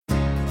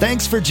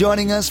Thanks for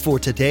joining us for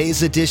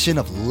today's edition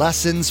of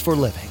Lessons for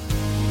Living.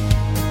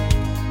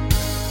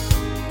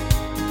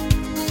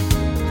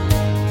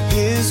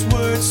 His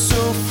word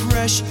so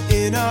fresh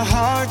in our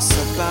hearts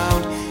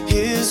abound.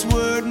 His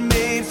word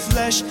made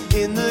flesh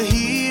in the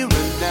here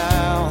and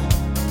now.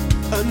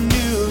 A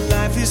new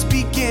life is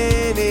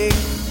beginning.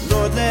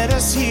 Lord, let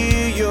us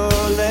hear your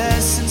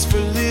lessons for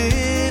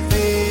living.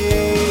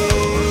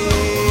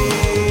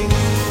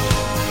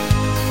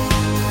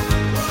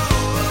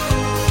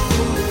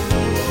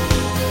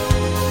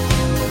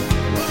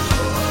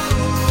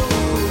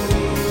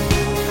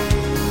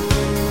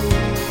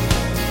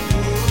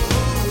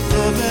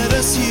 Lord, let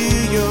us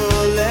hear your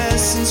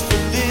lessons for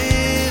living.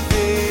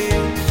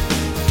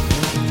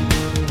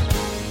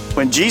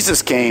 When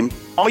Jesus came,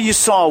 all you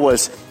saw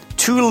was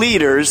two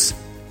leaders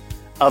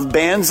of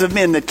bands of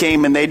men that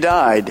came and they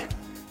died,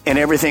 and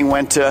everything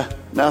went to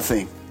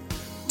nothing.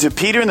 Did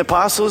Peter and the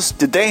apostles,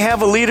 did they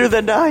have a leader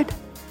that died?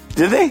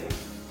 Did they?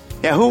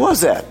 Yeah, who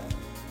was that?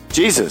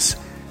 Jesus.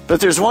 But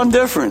there's one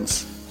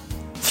difference.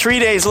 3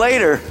 days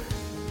later,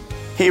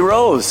 he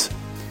rose.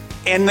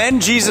 And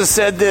then Jesus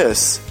said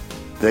this,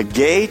 the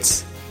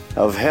gates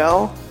of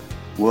hell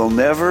will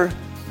never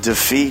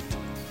defeat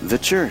the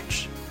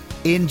church.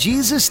 In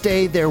Jesus'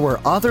 day, there were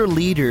other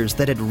leaders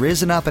that had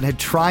risen up and had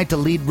tried to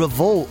lead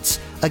revolts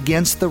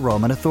against the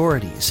Roman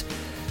authorities.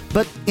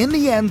 But in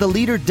the end, the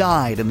leader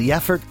died and the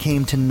effort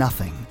came to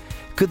nothing.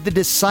 Could the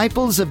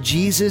disciples of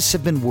Jesus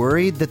have been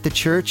worried that the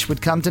church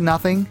would come to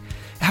nothing?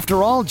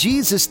 After all,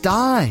 Jesus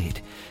died.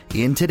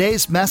 In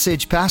today's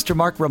message, Pastor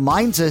Mark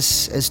reminds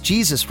us, as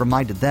Jesus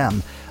reminded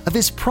them, of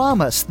his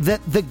promise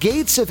that the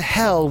gates of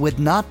hell would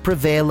not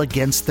prevail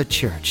against the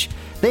church.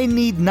 They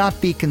need not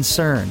be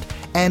concerned.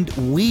 And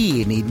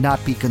we need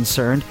not be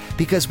concerned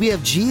because we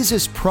have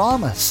Jesus'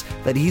 promise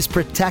that he's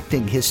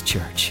protecting his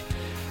church.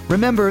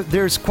 Remember,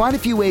 there's quite a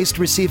few ways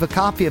to receive a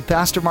copy of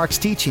Pastor Mark's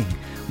teaching.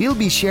 We'll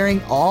be sharing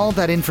all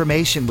that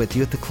information with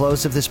you at the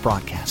close of this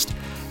broadcast.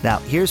 Now,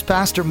 here's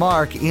Pastor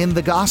Mark in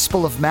the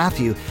Gospel of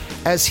Matthew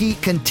as he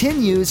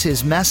continues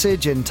his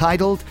message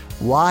entitled,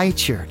 Why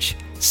Church?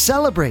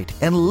 Celebrate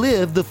and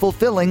live the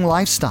fulfilling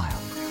lifestyle.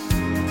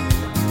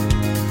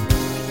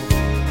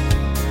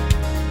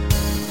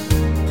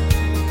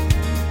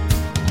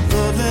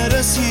 Let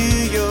us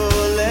hear your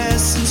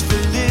lessons for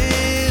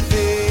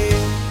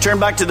living. Turn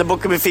back to the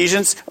book of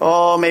Ephesians,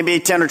 maybe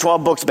 10 or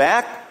 12 books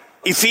back.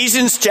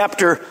 Ephesians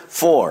chapter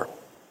 4.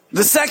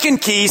 The second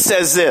key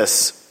says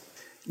this,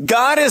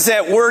 God is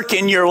at work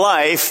in your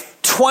life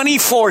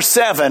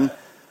 24/7.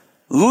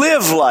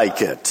 Live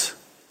like it.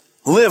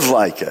 Live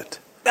like it.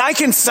 I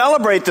can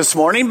celebrate this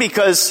morning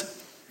because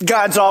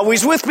God's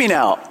always with me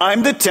now.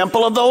 I'm the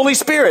temple of the Holy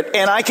Spirit,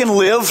 and I can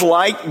live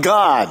like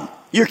God.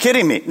 You're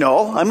kidding me.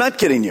 No, I'm not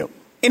kidding you.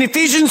 In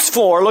Ephesians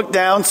 4, look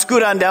down,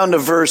 scoot on down to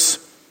verse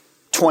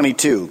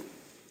 22.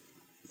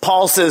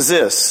 Paul says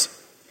this.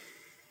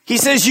 He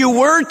says, you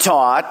were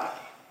taught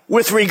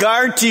with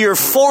regard to your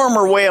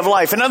former way of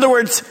life. In other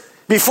words,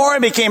 before I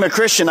became a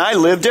Christian, I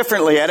lived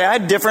differently. I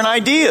had different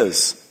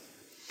ideas.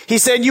 He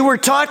said, you were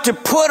taught to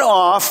put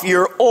off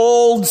your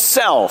old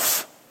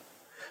self,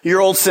 your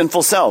old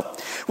sinful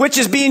self, which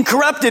is being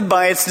corrupted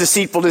by its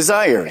deceitful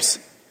desires.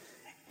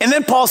 And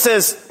then Paul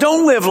says,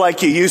 don't live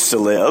like you used to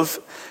live,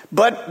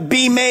 but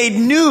be made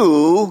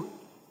new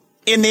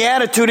in the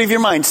attitude of your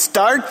mind.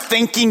 Start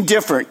thinking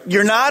different.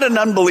 You're not an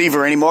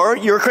unbeliever anymore.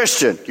 You're a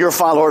Christian. You're a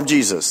follower of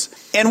Jesus.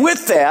 And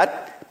with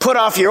that, put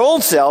off your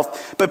old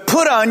self, but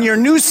put on your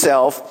new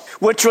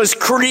self, which was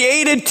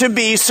created to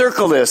be,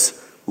 circle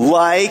this,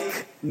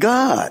 like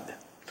God.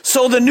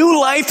 So the new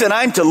life that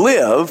I'm to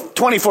live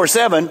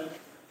 24/7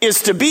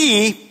 is to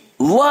be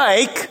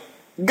like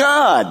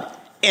God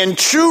in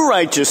true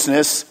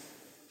righteousness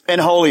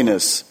and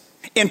holiness.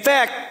 In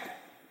fact,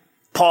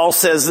 Paul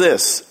says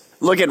this.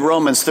 Look at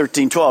Romans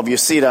 13:12. You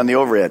see it on the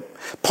overhead.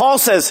 Paul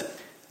says,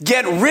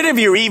 get rid of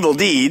your evil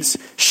deeds,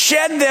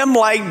 shed them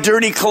like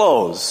dirty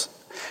clothes.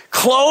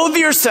 Clothe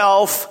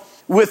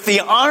yourself with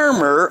the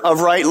armor of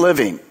right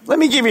living. Let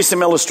me give you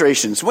some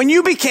illustrations. When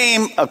you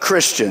became a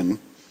Christian,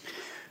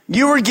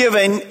 you were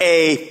given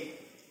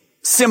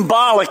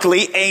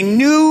symbolically a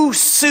new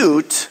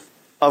suit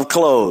of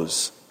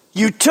clothes.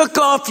 You took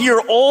off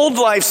your old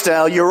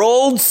lifestyle, your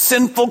old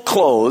sinful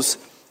clothes,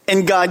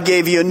 and God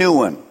gave you a new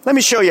one. Let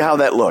me show you how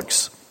that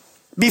looks.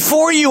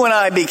 Before you and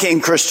I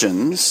became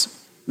Christians,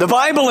 the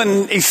Bible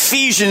in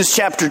Ephesians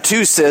chapter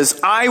 2 says,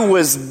 I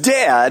was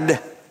dead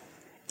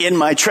in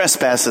my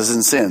trespasses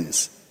and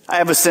sins. I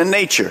have a sin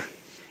nature.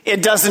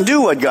 It doesn't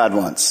do what God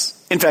wants.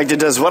 In fact, it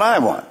does what I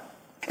want.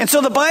 And so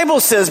the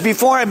Bible says,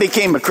 before I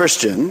became a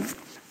Christian,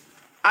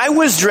 I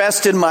was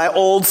dressed in my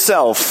old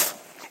self.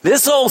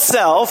 This old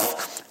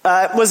self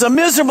was a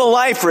miserable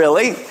life,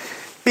 really,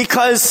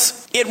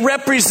 because it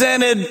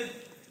represented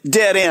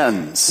dead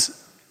ends.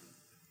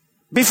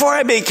 Before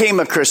I became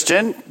a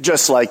Christian,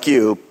 just like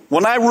you,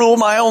 when I ruled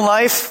my own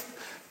life,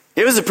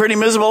 it was a pretty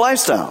miserable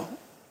lifestyle.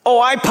 Oh,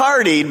 I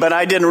partied, but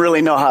I didn't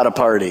really know how to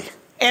party.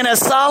 And as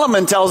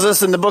Solomon tells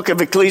us in the book of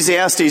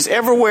Ecclesiastes,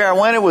 everywhere I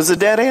went, it was a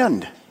dead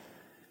end.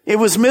 It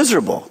was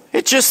miserable.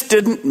 It just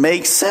didn't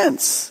make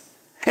sense.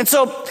 And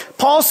so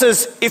Paul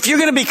says, if you're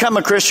going to become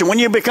a Christian, when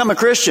you become a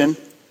Christian,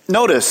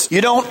 notice,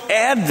 you don't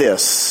add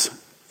this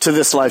to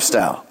this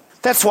lifestyle.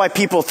 That's why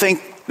people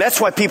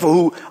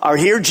who are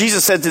here,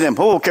 Jesus said to them,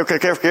 oh,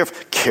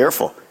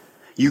 careful.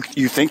 You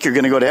think you're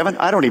going to go to heaven?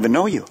 I don't even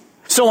know you.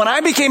 So when I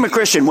became a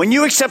Christian, when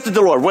you accepted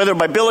the Lord, whether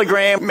by Billy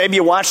Graham, maybe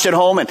you watched at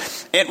home and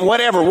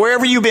whatever,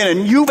 wherever you've been,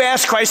 and you've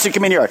asked Christ to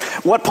come in your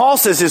heart, what Paul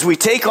says is we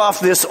take off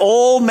this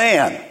old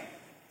man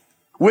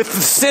with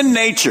the sin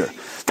nature.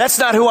 That's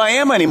not who I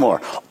am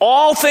anymore.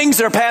 All things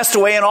are passed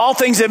away and all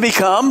things have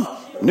become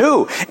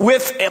new.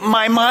 With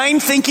my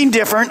mind thinking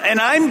different,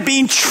 and I'm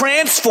being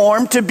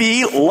transformed to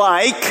be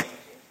like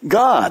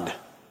God.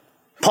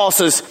 Paul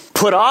says,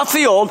 put off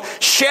the old,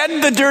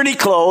 shed the dirty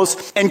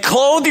clothes, and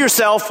clothe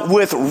yourself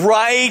with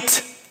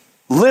right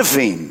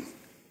living.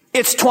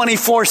 It's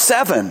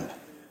 24/7.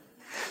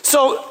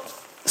 So,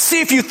 see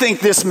if you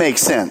think this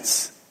makes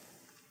sense.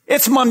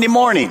 It's Monday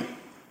morning,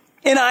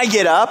 and I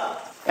get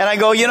up, and I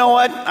go, you know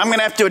what? I'm going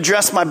to have to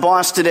address my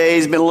boss today.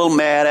 He's been a little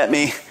mad at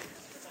me.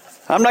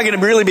 I'm not going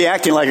to really be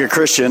acting like a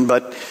Christian,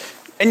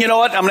 and you know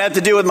what? I'm going to have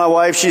to deal with my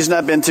wife. She's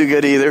not been too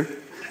good either.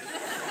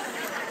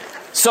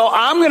 So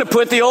I'm going to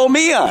put the old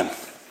me on. A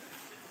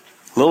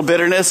little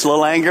bitterness, a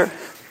little anger.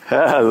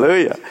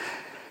 Hallelujah.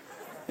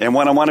 And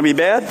when I want to be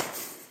bad?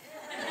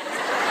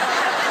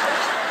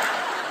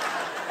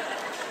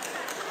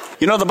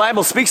 You know, the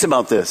Bible speaks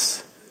about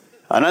this.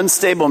 An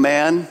unstable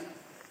man,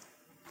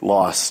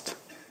 lost.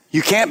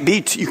 You can't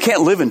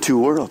live in two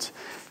worlds.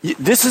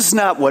 This is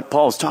not what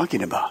Paul's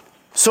talking about.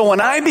 So when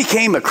I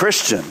became a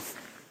Christian,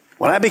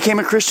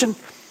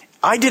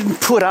 I didn't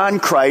put on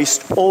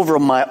Christ over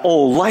my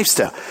old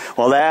lifestyle.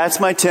 Well, that's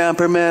my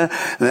temperament.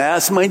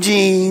 That's my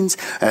genes.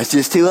 That's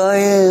just who I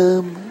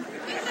am.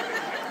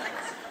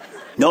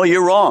 No,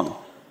 you're wrong.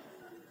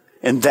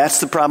 And that's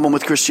the problem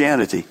with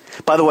Christianity.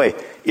 By the way,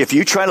 if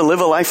you try to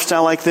live a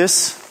lifestyle like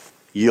this,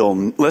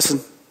 you'll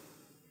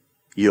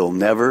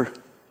never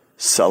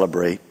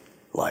celebrate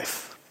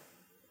life.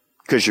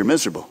 Because you're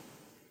miserable.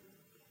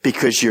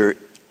 Because you're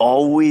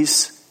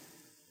always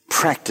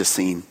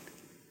practicing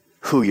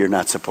who you're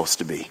not supposed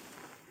to be.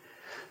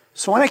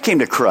 So when I came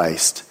to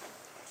Christ,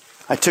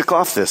 I took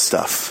off this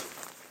stuff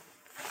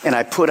and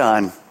I put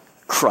on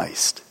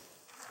Christ.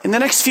 In the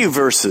next few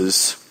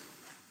verses,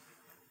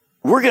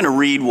 we're going to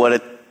read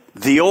what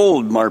the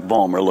old Mark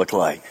Balmer looked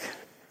like.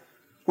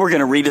 We're going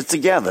to read it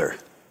together.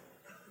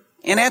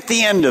 And at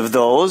the end of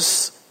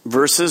those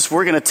verses,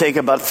 we're going to take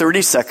about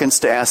 30 seconds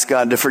to ask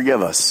God to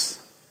forgive us.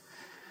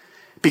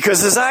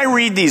 Because as I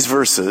read these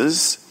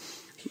verses,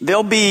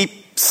 there'll be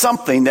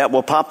something that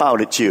will pop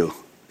out at you.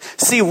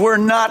 See, we're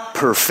not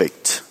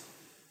perfect.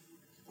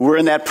 We're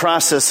in that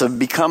process of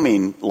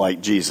becoming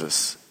like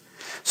Jesus.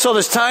 So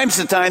there's times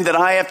to time that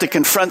I have to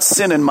confront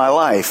sin in my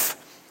life.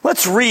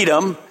 Let's read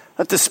them.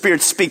 Let the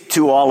Spirit speak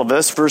to all of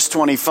us. Verse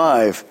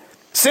 25.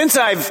 Since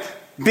I've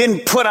been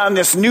put on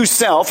this new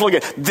self, look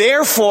at,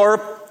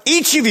 therefore,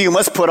 each of you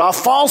must put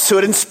off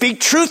falsehood and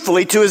speak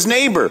truthfully to his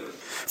neighbor,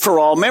 for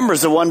all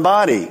members of one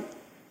body.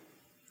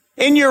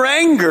 In your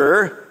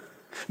anger,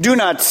 do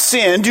not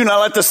sin. Do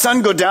not let the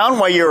sun go down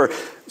while you're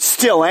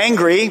still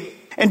angry.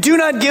 And do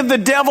not give the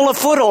devil a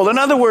foothold. In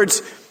other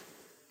words,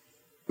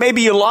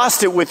 maybe you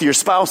lost it with your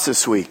spouse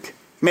this week.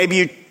 Maybe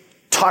you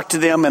talked to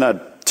them in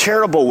a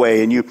terrible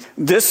way. And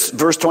this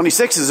verse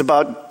 26 is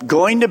about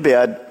going to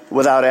bed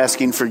without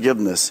asking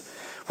forgiveness.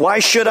 Why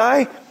should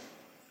I?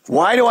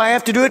 Why do I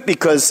have to do it?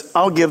 Because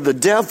I'll give the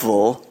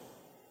devil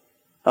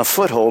a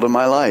foothold in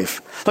my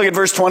life. Look at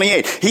verse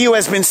 28. He who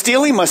has been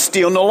stealing must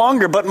steal no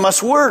longer, but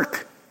must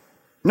work.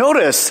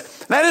 Notice,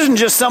 that isn't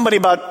just somebody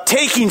about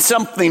taking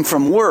something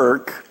from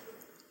work.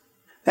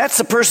 That's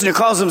the person who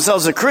calls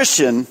themselves a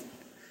Christian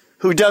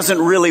who doesn't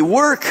really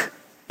work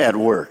at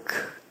work.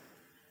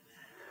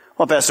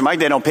 Well, Pastor Mike,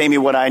 they don't pay me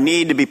what I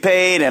need to be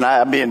paid, and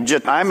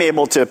I'm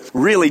able to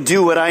really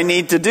do what I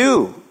need to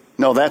do.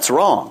 No, that's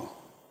wrong.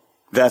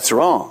 That's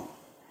wrong.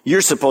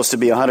 You're supposed to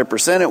be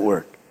 100% at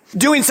work.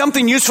 Doing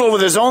something useful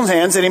with his own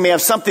hands, and he may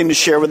have something to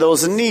share with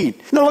those in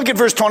need. Now look at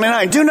verse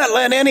 29. Do not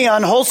let any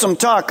unwholesome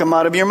talk come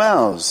out of your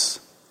mouths,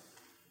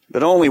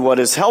 but only what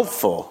is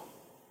helpful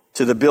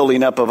to the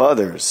building up of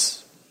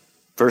others.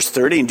 Verse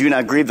 30, and do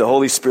not grieve the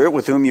Holy Spirit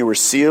with whom you were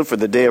sealed for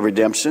the day of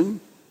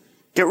redemption.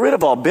 Get rid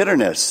of all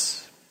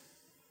bitterness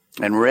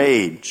and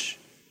rage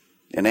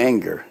and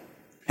anger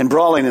and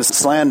brawling and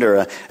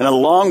slander, and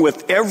along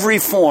with every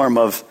form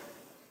of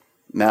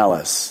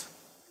malice.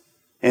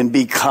 And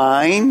be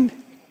kind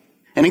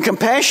and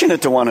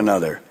compassionate to one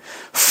another,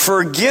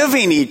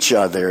 forgiving each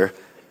other,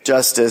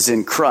 just as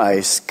in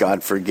Christ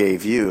God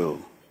forgave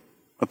you.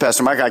 Well,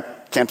 Pastor Mark, I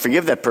can't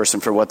forgive that person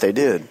for what they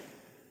did.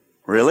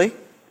 Really?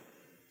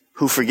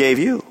 Who forgave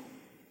you?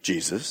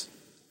 Jesus.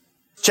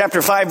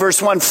 Chapter 5,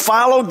 verse 1,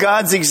 follow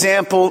God's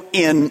example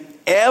in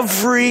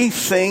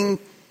everything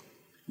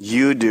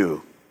you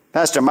do.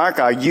 Pastor Mark,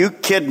 are you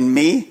kidding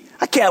me?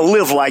 I can't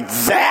live like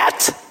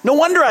that. No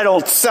wonder I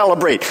don't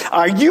celebrate.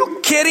 Are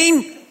you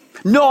kidding?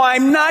 No,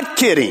 I'm not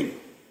kidding.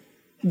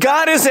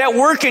 God is at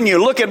work in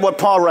you. Look at what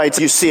Paul writes.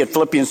 You see it,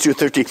 Philippians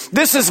 2:13.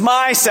 This is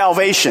my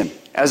salvation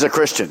as a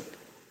Christian.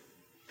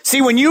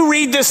 See, when you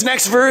read this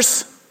next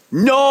verse,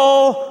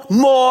 no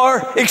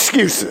more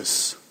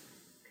excuses.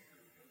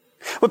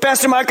 Well,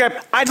 Pastor Mark,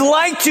 I'd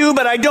like to,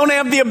 but I don't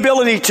have the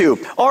ability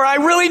to. Or I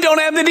really don't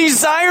have the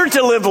desire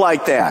to live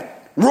like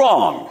that.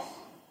 Wrong.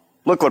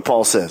 Look what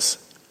Paul says.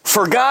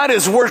 For God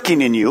is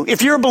working in you,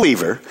 if you're a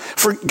believer,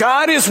 for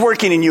God is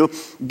working in you,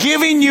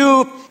 giving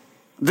you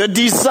the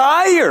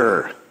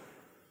desire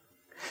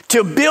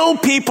to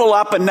build people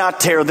up and not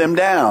tear them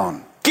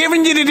down.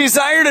 Giving you the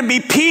desire to be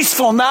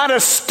peaceful, not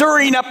a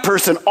stirring up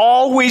person,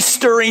 always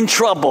stirring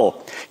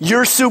trouble.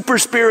 You're super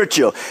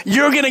spiritual.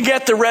 You're going to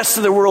get the rest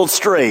of the world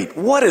straight.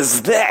 What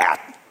is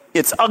that?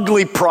 It's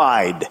ugly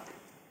pride.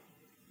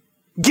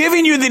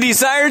 Giving you the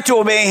desire to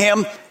obey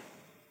him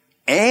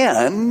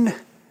and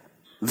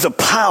the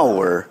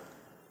power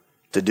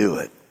to do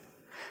it.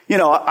 You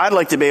know, I'd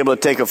like to be able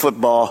to take a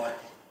football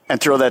and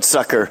throw that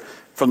sucker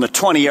from the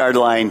 20-yard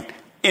line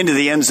into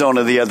the end zone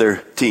of the other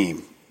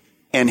team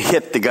and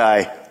hit the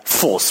guy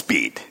full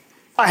speed.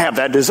 I have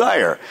that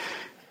desire.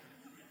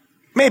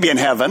 Maybe in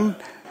heaven,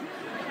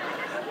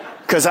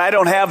 because I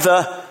don't have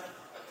the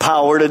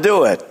power to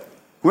do it.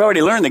 We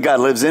already learned that God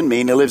lives in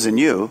me and he lives in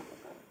you.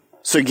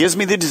 So he gives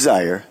me the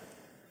desire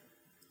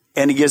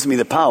and he gives me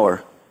the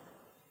power.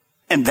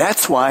 And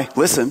that's why,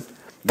 listen,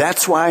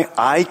 that's why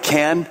I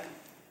can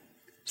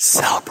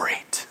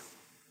celebrate.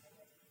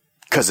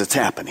 Because it's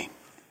happening.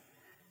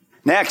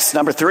 Next,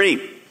 number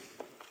 3.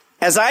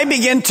 As I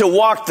begin to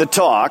walk the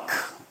talk,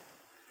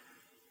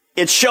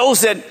 it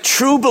shows that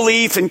true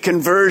belief and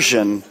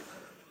conversion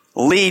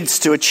leads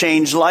to a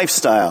changed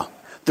lifestyle.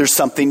 There's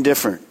something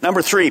different.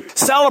 Number 3,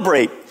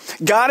 celebrate.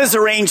 God has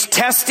arranged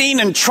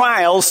testing and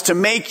trials to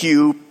make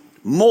you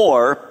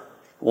more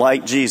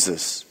like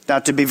Jesus. Now,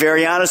 to be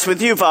very honest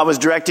with you, if I was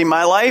directing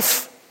my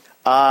life,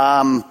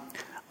 I'm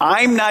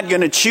not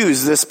going to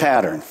choose this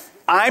pattern.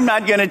 I'm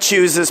not going to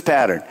choose this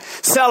pattern.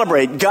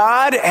 Celebrate.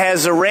 God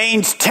has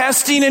arranged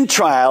testing and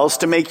trials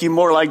to make you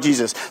more like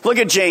Jesus. Look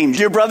at James.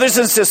 Your brothers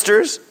and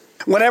sisters,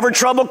 whenever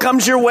trouble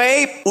comes your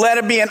way, let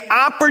it be an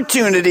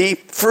opportunity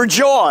for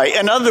joy.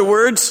 In other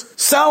words,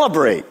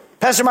 celebrate.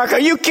 Pastor Mark, are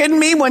you kidding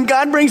me? When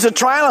God brings a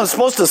trial, I'm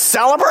supposed to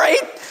celebrate?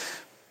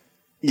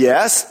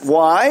 Yes.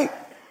 Why?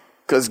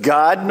 Because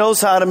God knows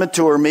how to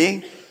mature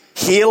me.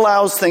 He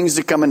allows things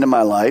to come into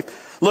my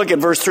life. Look at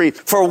verse 3.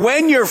 For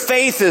when your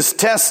faith is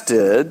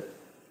tested,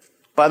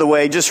 by the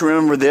way, just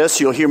remember this.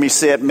 You'll hear me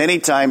say it many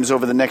times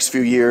over the next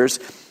few years.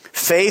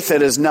 Faith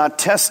that is not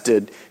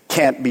tested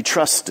can't be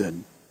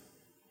trusted.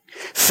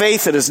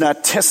 Faith that is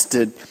not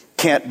tested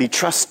can't be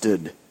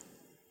trusted.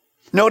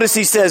 Notice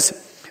he says,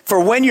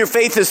 for when your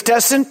faith is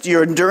tested,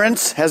 your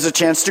endurance has a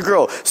chance to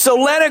grow. So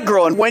let it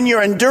grow. And when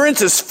your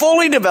endurance is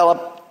fully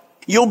developed,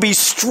 you'll be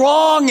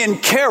strong in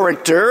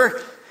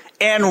character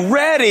and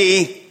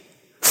ready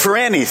for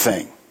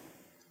anything.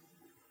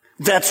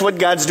 That's what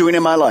God's doing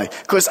in my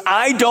life. Because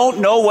I don't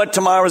know what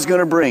tomorrow is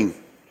going to bring.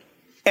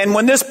 And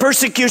when this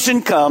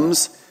persecution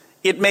comes,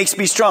 it makes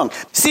me strong.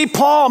 See,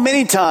 Paul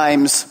many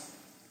times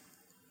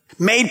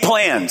made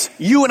plans.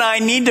 You and I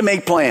need to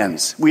make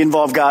plans. We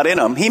involve God in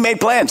them. He made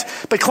plans.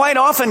 But quite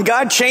often,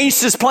 God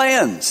changed his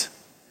plans.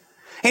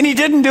 And he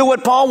didn't do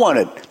what Paul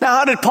wanted. Now,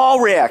 how did Paul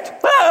react?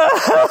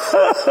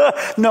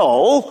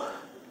 No.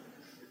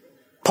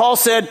 Paul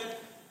said,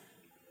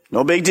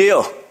 no big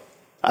deal.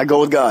 I go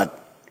with God.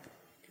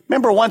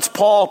 Remember once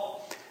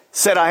Paul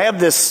said, I have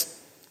this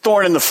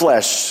thorn in the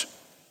flesh.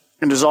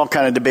 And there's all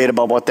kind of debate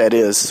about what that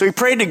is. So he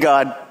prayed to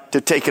God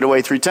to take it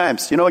away 3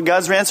 times. You know what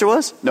God's answer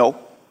was? No.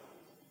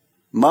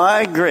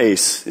 My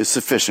grace is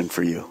sufficient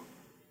for you.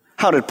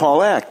 How did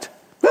Paul act?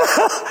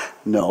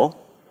 No.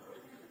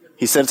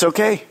 He said it's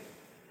okay.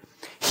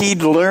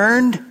 He'd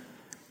learned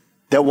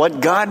that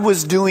what God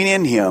was doing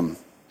in him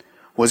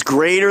was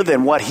greater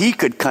than what he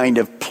could kind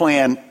of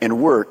plan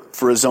and work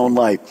for his own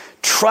life.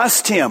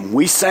 Trust him.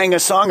 We sang a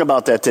song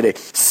about that today.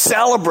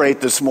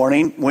 Celebrate this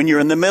morning when you're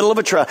in the middle of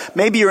a trial.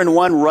 Maybe you're in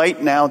one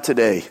right now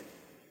today.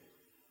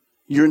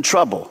 You're in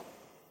trouble.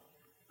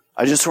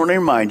 I just want to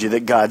remind you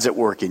that God's at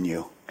work in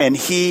you. And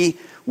he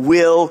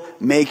will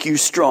make you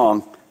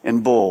strong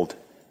and bold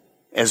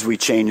as we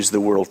change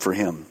the world for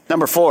him.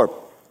 Number 4,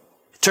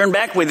 turn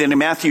back with me to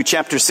Matthew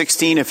chapter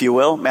 16, if you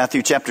will.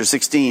 Matthew chapter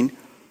 16.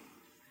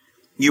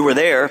 You were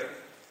there.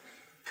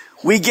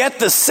 We get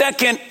the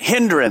second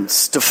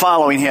hindrance to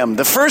following him.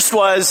 The first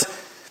was,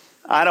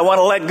 I don't want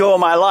to let go of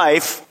my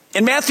life.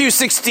 In Matthew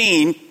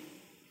 16,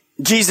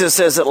 Jesus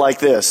says it like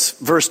this,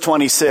 verse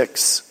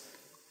 26.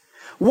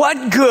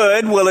 What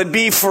good will it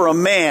be for a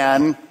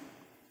man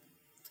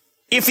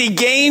if he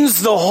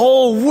gains the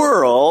whole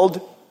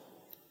world,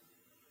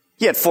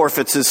 yet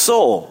forfeits his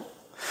soul?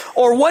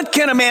 Or what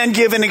can a man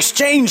give in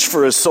exchange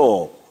for his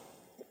soul?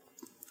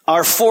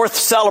 Our 4th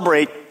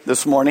celebrate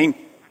this morning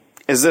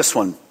is this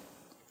one.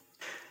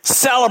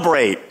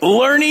 Celebrate.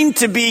 Learning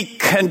to be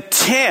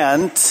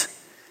content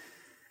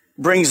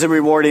brings a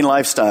rewarding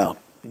lifestyle.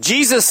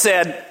 Jesus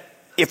said,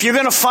 if you're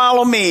going to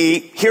follow me,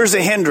 here's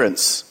a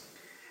hindrance.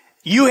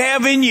 You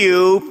have in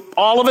you,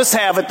 all of us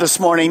have it this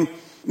morning,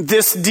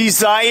 this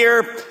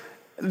desire,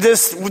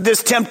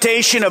 this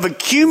temptation of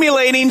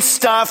accumulating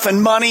stuff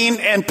and money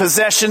and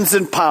possessions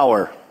and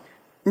power.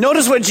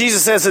 Notice what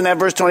Jesus says in that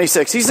verse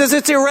 26. He says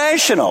it's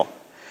irrational.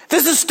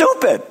 This is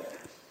stupid.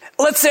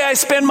 Let's say I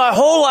spend my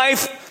whole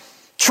life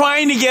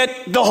trying to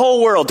get the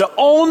whole world, to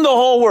own the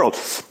whole world.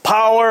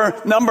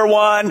 Power, number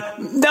one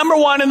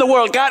in the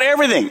world, got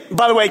everything.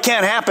 By the way, it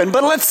can't happen,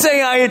 but let's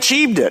say I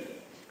achieved it.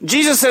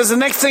 Jesus says the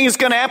next thing that's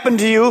going to happen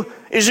to you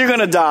is you're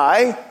going to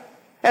die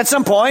at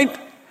some point,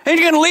 and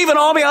you're going to leave it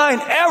all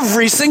behind.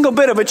 Every single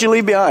bit of it you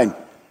leave behind.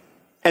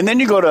 And then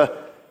you go to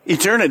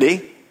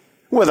eternity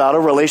without a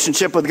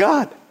relationship with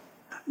God.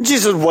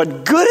 Jesus,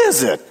 what good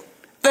is it?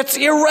 That's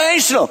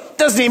irrational.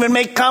 Doesn't even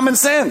make common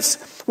sense.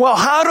 Well,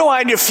 how do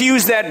I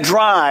diffuse that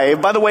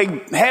drive? By the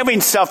way, having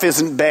stuff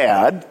isn't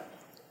bad.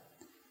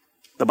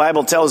 The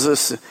Bible tells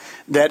us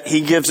that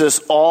he gives us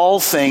all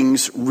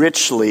things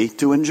richly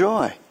to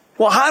enjoy.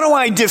 Well, how do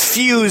I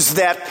diffuse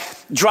that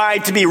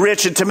drive to be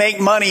rich and to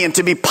make money and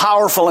to be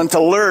powerful and to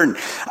learn?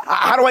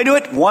 How do I do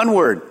it? One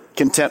word,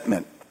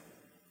 contentment.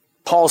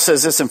 Paul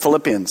says this in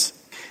Philippians.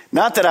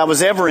 Not that I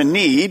was ever in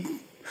need,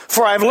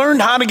 for I've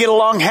learned how to get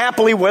along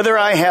happily whether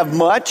I have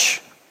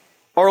much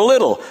or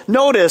little.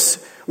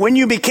 Notice, when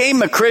you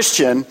became a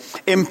Christian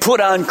and put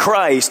on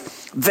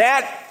Christ,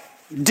 that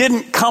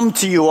didn't come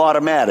to you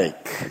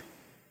automatic.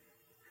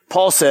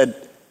 Paul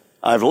said,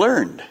 I've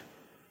learned.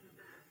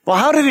 Well,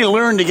 how did he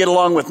learn to get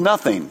along with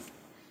nothing?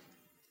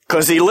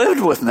 Because he lived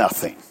with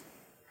nothing.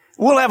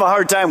 We'll have a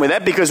hard time with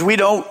that because we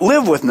don't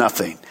live with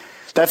nothing.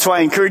 That's why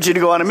I encourage you to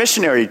go on a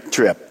missionary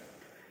trip,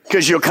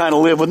 because you'll kind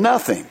of live with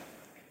nothing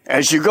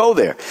as you go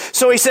there.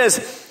 So he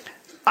says,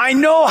 I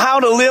know how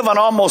to live on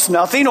almost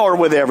nothing or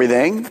with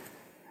everything.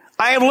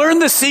 I have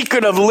learned the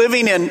secret of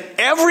living in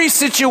every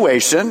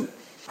situation,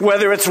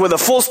 whether it's with a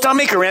full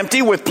stomach or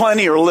empty, with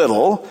plenty or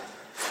little.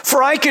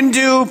 For I can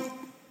do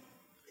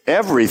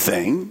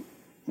everything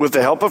with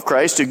the help of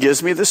Christ who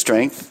gives me the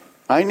strength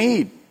I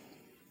need.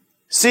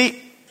 See,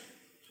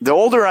 the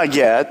older I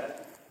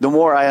get, the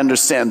more I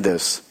understand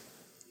this.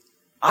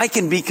 I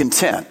can be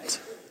content.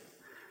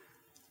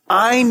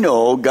 I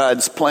know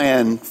God's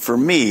plan for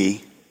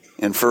me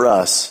and for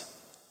us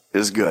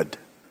is good.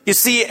 You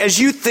see, as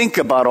you think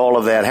about all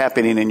of that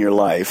happening in your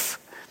life,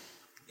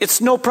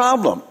 it's no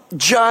problem.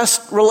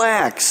 Just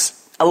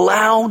relax.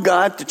 Allow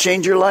God to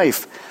change your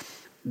life.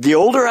 The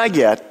older I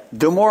get,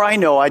 the more I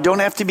know I don't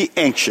have to be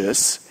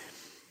anxious.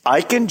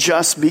 I can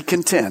just be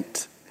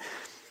content.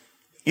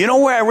 You know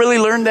where I really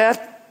learned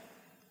that?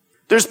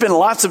 There's been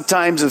lots of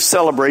times of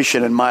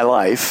celebration in my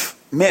life.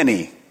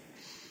 Many.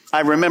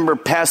 I remember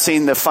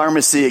passing the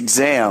pharmacy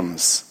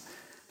exams,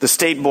 the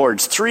state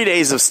boards, 3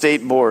 days of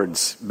state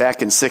boards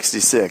back in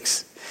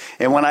 66.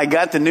 And when I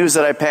got the news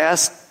that I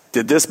passed,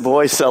 did this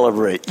boy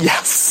celebrate?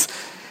 Yes.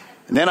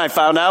 And then I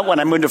found out when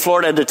I moved to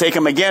Florida, I had to take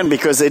them again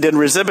because they didn't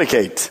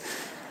reciprocate.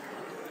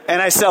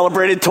 And I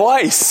celebrated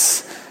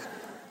twice.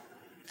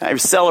 I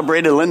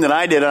celebrated, Linda and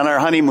I did on our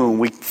honeymoon.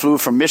 We flew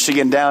from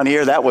Michigan down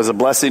here. That was a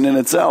blessing in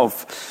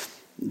itself.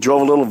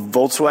 Drove a little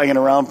Volkswagen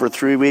around for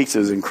 3 weeks. It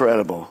was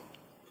incredible.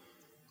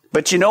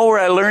 But you know where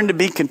I learned to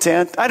be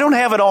content? I don't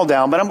have it all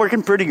down, but I'm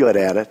working pretty good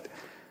at it.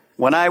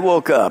 When I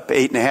woke up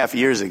 8.5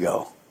 years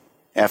ago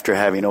after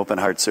having open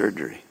heart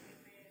surgery,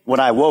 when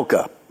I woke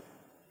up,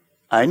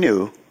 I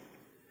knew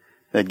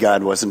that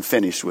God wasn't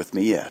finished with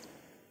me yet.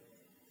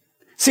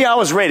 See, I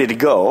was ready to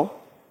go.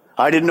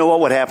 I didn't know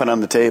what would happen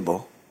on the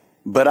table,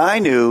 but I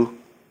knew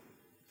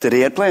that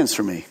he had plans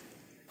for me.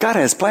 God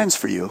has plans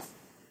for you.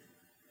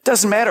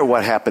 Doesn't matter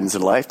what happens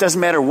in life. Doesn't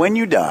matter when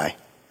you die.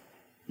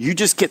 You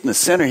just get in the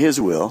center of his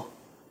will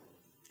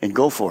and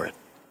go for it.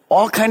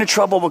 All kind of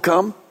trouble will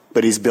come,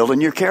 but he's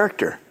building your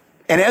character.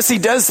 And as he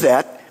does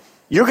that,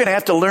 you're going to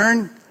have to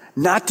learn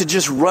not to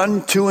just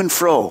run to and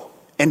fro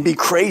and be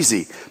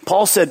crazy.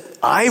 Paul said,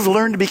 I've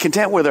learned to be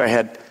content whether I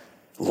had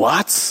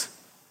lots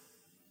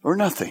or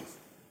nothing.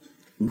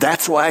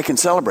 That's why I can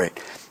celebrate.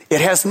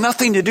 It has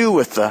nothing to do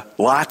with the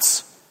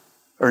lots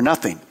or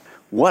nothing.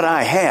 What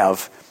I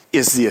have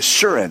is the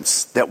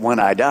assurance that when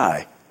I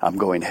die, I'm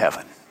going to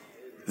heaven.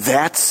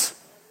 That's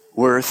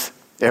worth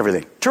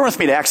everything. Turn with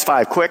me to Acts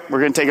 5 quick. We're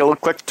going to take a little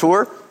quick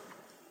tour.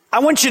 I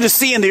want you to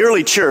see in the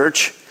early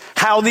church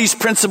how these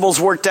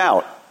principles worked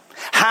out.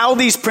 How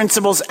these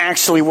principles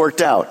actually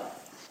worked out.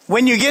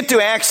 When you get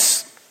to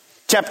Acts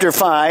chapter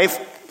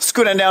 5,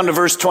 scoot on down to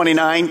verse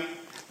 29.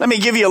 Let me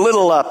give you a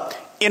little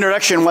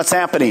introduction what's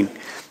happening.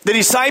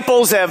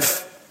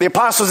 The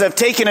apostles have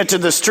taken it to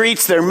the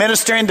streets. They're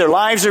ministering. Their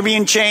lives are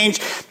being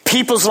changed.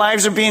 People's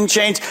lives are being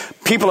changed.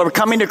 People are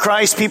coming to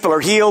Christ. People are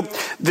healed.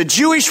 The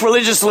Jewish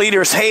religious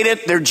leaders hate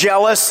it. They're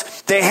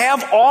jealous. They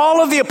have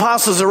all of the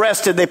apostles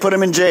arrested. They put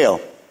them in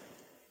jail.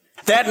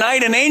 That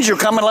night, an angel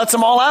comes and lets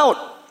them all out.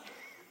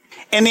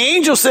 And the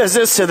angel says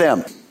this to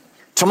them.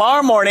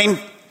 Tomorrow morning,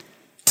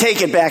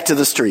 take it back to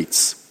the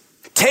streets.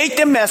 Take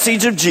the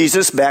message of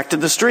Jesus back to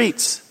the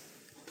streets.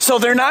 So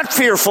they're not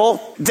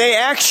fearful. They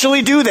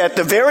actually do that.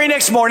 The very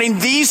next morning,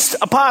 these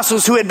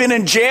apostles who had been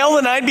in jail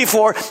the night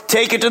before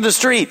take it to the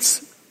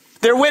streets.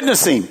 They're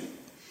witnessing.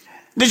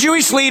 The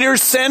Jewish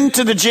leaders send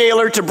to the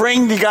jailer to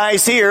bring the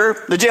guys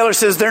here. The jailer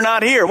says, they're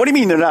not here. What do you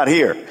mean they're not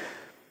here?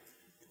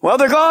 Well,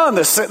 they're gone.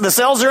 The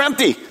cells are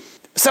empty.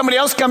 Somebody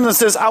else comes and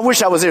says, I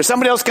wish I was here.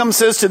 Somebody else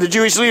comes and says to the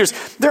Jewish leaders,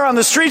 they're on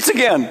the streets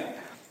again.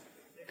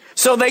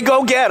 So they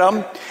go get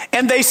them,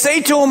 and they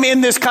say to them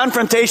in this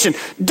confrontation,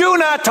 do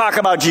not talk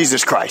about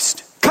Jesus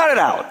Christ. Cut it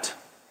out.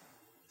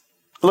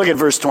 Look at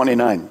verse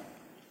 29.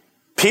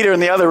 Peter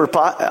and the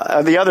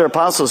other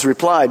apostles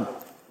replied,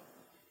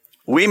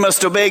 we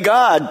must obey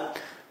God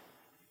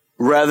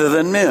rather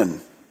than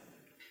men.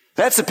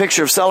 That's a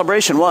picture of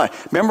celebration. Why?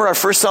 Remember our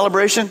first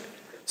celebration?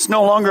 It's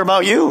no longer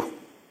about you.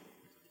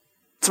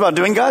 It's about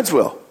doing God's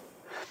will.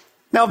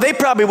 Now, they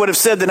probably would have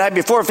said the night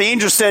before, if the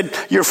angel said,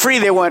 you're free,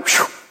 they went,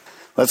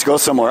 let's go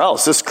somewhere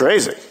else. This is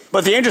crazy.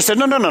 But the angel said,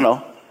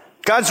 no.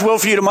 God's will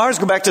for you tomorrow is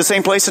go back to the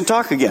same place and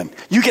talk again.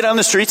 You get on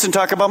the streets and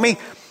talk about me.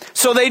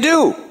 So they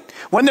do.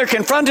 When they're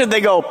confronted,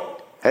 they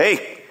go,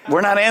 hey,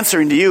 we're not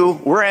answering to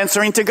you. We're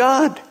answering to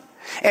God.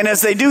 And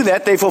as they do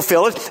that, they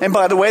fulfill it. And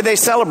by the way, they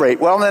celebrate.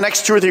 Well, in the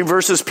next 2 or 3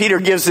 verses, Peter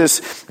gives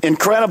this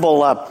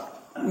incredible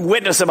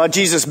witness about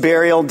Jesus'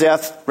 burial,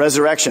 death,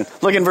 resurrection.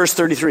 Look in verse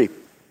 33.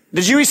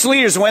 The Jewish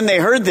leaders, when they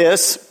heard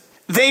this,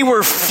 they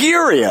were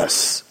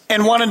furious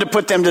and wanted to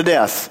put them to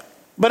death.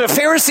 But a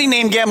Pharisee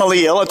named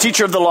Gamaliel, a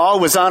teacher of the law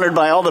who was honored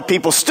by all the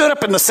people, stood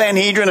up in the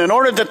Sanhedrin and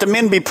ordered that the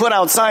men be put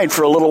outside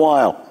for a little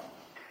while.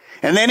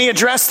 And then he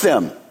addressed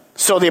them.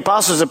 So the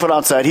apostles are put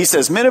outside. He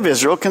says, men of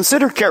Israel,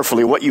 consider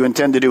carefully what you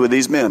intend to do with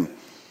these men.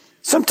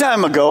 Some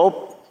time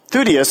ago,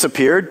 Theudius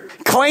appeared,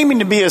 claiming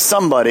to be a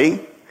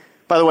somebody.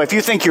 By the way, if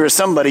you think you're a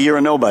somebody, you're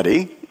a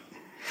nobody.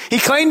 He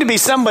claimed to be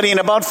somebody, and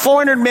about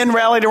 400 men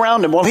rallied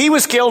around him. Well, he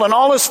was killed, and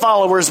all his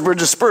followers were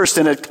dispersed,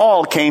 and it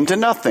all came to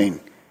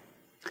nothing.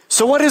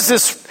 So what is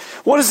this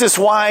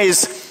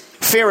wise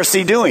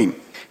Pharisee doing?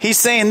 He's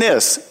saying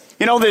this.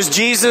 You know, there's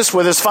Jesus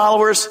with his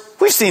followers.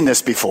 We've seen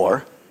this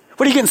before.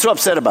 What are you getting so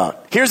upset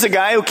about? Here's a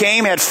guy who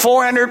came, had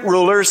 400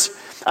 workers.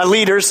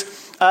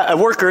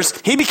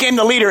 He became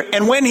the leader.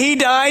 And when he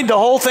died, the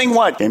whole thing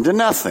what? Came to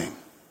nothing.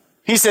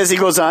 He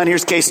goes on,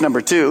 here's case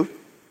number 2.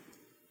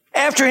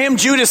 After him,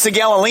 Judas the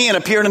Galilean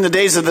appeared in the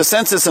days of the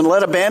census and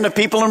led a band of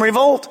people in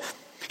revolt.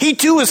 He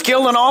too was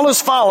killed and all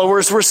his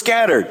followers were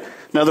scattered.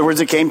 In other words,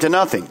 it came to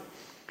nothing.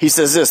 He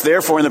says this,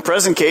 therefore, in the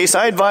present case,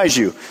 I advise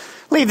you,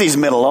 leave these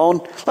men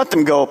alone. Let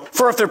them go.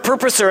 For if their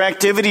purpose or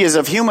activity is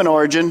of human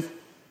origin,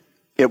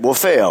 it will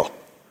fail.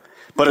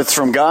 But it's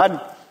from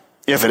God.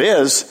 If it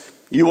is,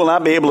 you will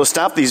not be able to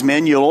stop these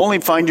men. You'll only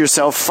find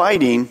yourself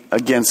fighting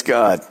against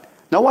God.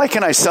 Now, why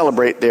can I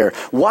celebrate there?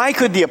 Why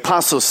could the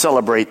apostles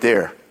celebrate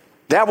there?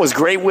 That was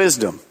great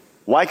wisdom.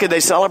 Why could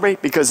they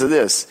celebrate? Because of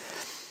this.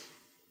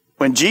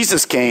 When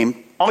Jesus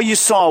came, all you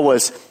saw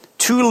was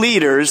 2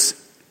 leaders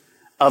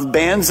of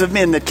bands of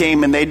men that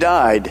came and they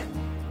died,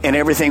 and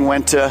everything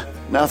went to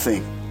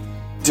nothing.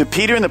 Did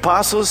Peter and the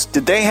apostles,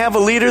 did they have a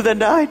leader that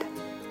died?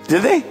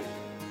 Did they?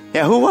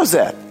 Yeah, who was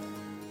that?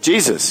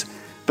 Jesus.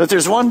 But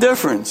there's one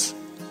difference.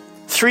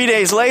 3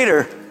 days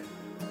later,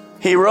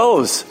 he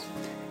rose.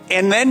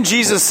 And then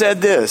Jesus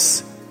said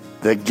this,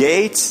 the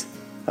gates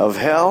of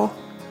hell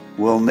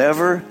will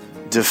never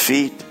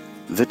defeat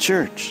the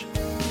church.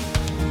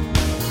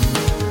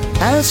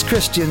 As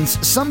Christians,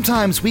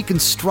 sometimes we can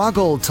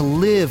struggle to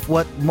live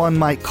what one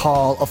might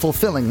call a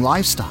fulfilling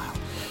lifestyle.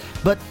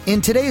 But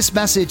in today's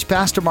message,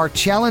 Pastor Mark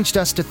challenged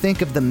us to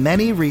think of the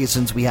many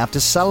reasons we have to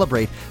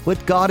celebrate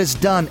what God has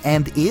done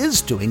and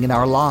is doing in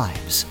our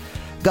lives.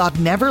 God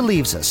never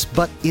leaves us,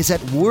 but is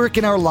at work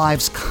in our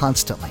lives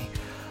constantly.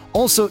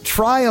 Also,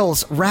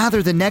 trials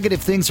rather than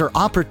negative things are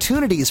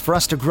opportunities for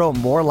us to grow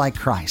more like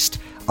Christ.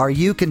 Are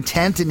you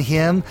content in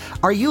Him?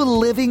 Are you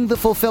living the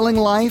fulfilling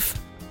life?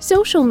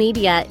 Social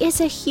media is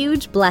a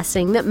huge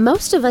blessing that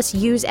most of us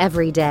use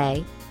every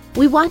day.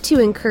 We want to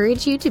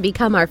encourage you to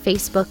become our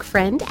Facebook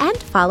friend and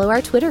follow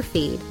our Twitter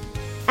feed.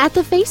 At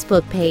the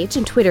Facebook page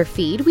and Twitter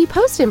feed, we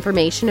post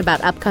information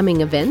about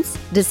upcoming events,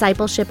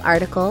 discipleship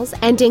articles,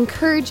 and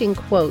encouraging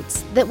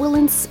quotes that will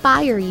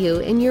inspire you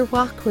in your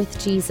walk with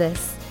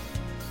Jesus.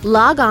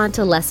 Log on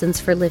to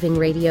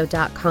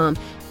lessonsforlivingradio.com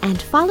and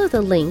follow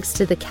the links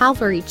to the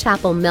Calvary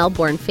Chapel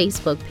Melbourne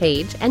Facebook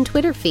page and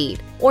Twitter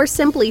feed, or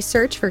simply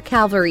search for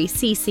Calvary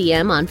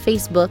CCM on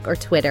Facebook or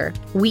Twitter.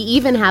 We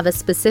even have a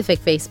specific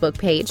Facebook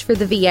page for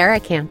the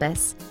Viera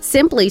campus.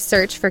 Simply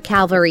search for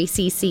Calvary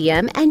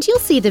CCM and you'll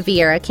see the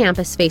Viera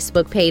campus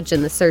Facebook page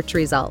in the search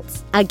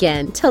results.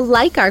 Again, to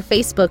like our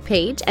Facebook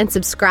page and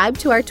subscribe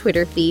to our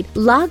Twitter feed,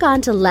 log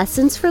on to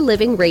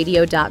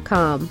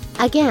lessonsforlivingradio.com.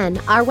 Again,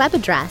 our web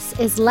address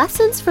is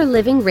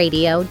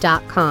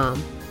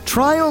lessonsforlivingradio.com.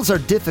 Trials are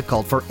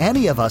difficult for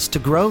any of us to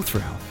grow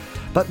through,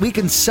 but we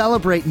can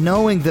celebrate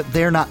knowing that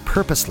they're not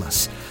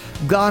purposeless.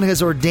 God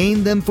has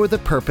ordained them for the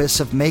purpose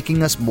of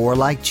making us more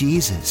like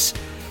Jesus.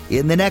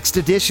 In the next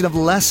edition of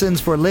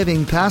Lessons for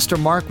Living, Pastor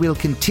Mark will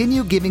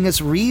continue giving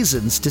us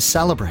reasons to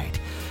celebrate.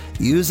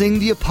 using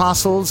the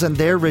apostles and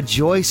their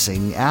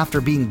rejoicing after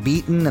being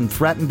beaten and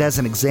threatened as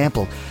an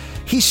example.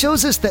 He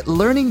shows us that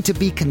learning to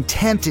be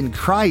content in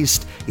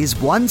Christ is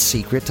one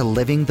secret to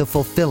living the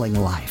fulfilling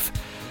life.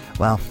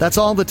 Well, that's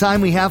all the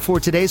time we have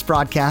for today's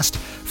broadcast.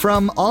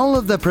 From all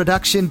of the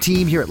production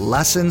team here at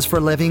Lessons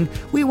for Living,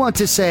 we want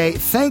to say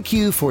thank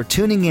you for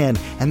tuning in,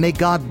 and may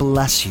God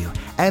bless you.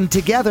 And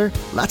together,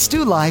 let's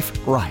do life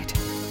right.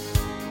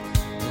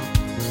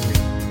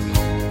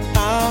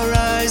 Our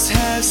eyes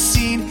have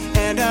seen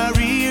and our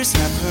ears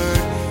have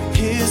heard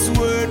His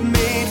word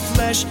made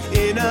flesh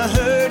in a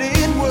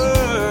hurting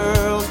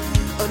world.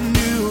 A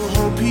new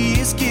hope He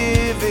is giving.